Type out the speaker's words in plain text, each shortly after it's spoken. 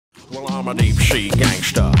Well, I'm a deep sea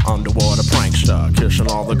gangster, underwater prankster, kissing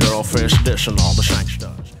all the girlfish, dissing all the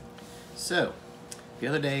shanksters. So, the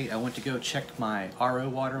other day I went to go check my RO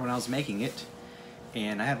water when I was making it,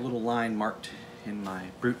 and I had a little line marked in my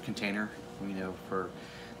brute container, you know, for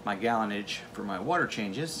my gallonage for my water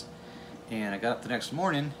changes. And I got up the next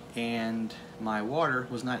morning and my water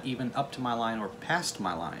was not even up to my line or past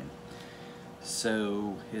my line.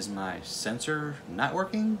 So is my sensor not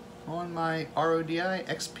working on my RODI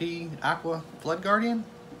XP Aqua Flood Guardian?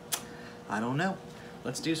 I don't know.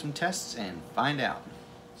 Let's do some tests and find out.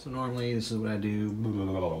 So normally this is what I do.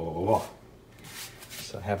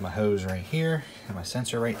 So I have my hose right here and my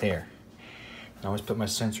sensor right there. I always put my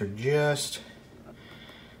sensor just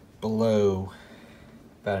below,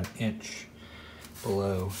 about an inch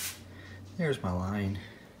below. There's my line.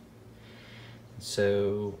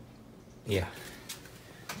 So yeah,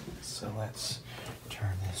 so let's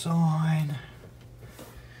turn this on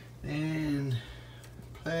and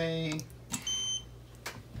play,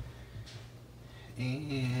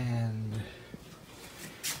 and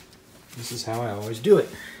this is how I always do it.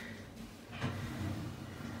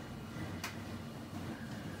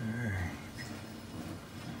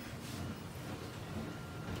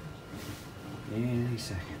 Any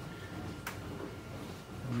second.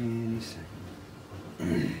 Any second.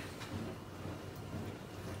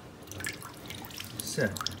 So,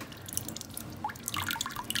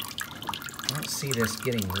 I don't see this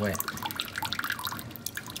getting wet.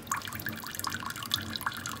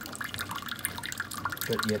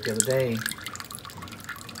 But yet the other day,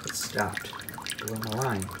 it stopped below my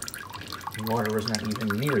line. The water was not even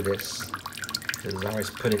near this, because I always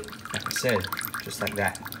put it, like I said, just like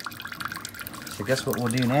that. So I guess what we'll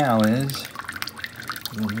do now is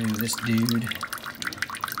we'll move this dude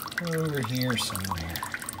over here somewhere.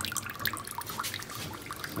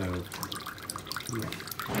 So yeah,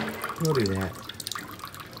 we'll do that.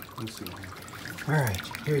 Let's see. All right,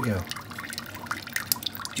 here we go.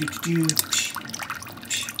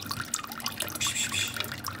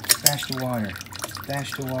 Splash the water.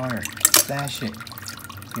 Splash the water. Splash it.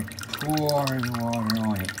 Here, pour the water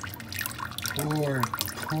on it. Pour the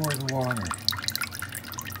water.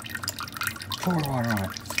 Pour water on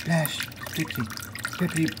it. Splash. Pippity.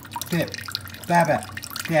 Pippity. Pip. Baba.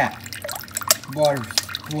 Yeah. Water.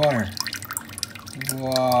 Water.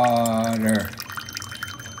 Water.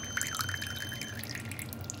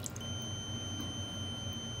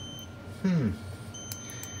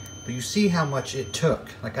 But you see how much it took.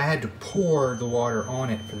 Like I had to pour the water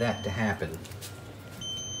on it for that to happen.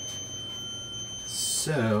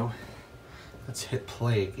 So, let's hit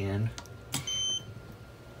play again.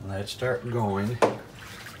 Let it start going.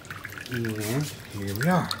 And here we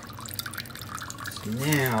are. So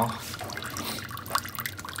now,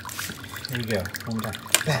 here we go. One more time.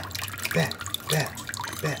 Bat.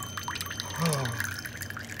 Oh.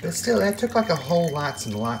 But still, that took like a whole lots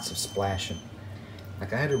and lots of splashing.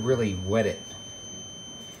 Like I had to really wet it.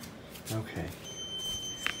 Okay.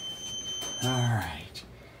 All right.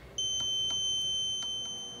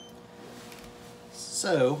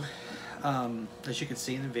 So, as you can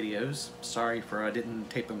see in the videos, sorry for I didn't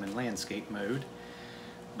tape them in landscape mode,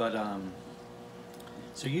 but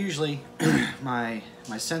so usually my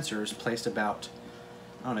sensor is placed about,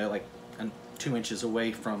 I don't know, like 2 inches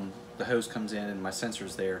away from the hose comes in and my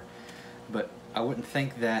sensor's there, but I wouldn't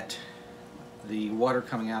think that the water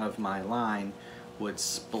coming out of my line would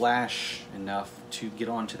splash enough to get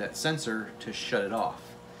onto that sensor to shut it off.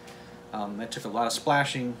 That took a lot of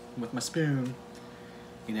splashing with my spoon,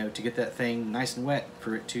 you know, to get that thing nice and wet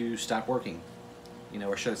for it to stop working, you know,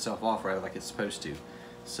 or shut itself off right like it's supposed to.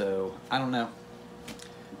 So I don't know,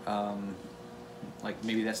 like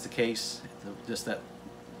maybe that's the case, just that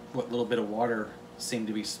what little bit of water seemed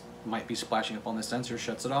to be might be splashing up on the sensor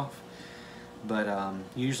shuts it off. But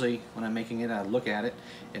usually when I'm making it, I look at it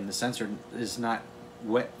and the sensor is not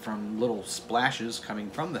wet from little splashes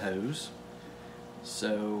coming from the hose.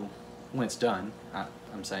 So when it's done,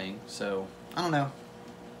 I'm saying, so I don't know,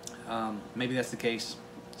 maybe that's the case.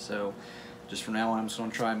 So just from now on I'm just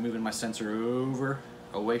going to try moving my sensor over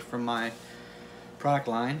away from my product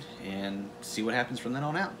line and see what happens from then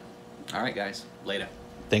on out. Alright guys, later.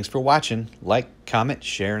 Thanks for watching. Like, comment,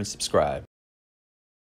 share, and subscribe.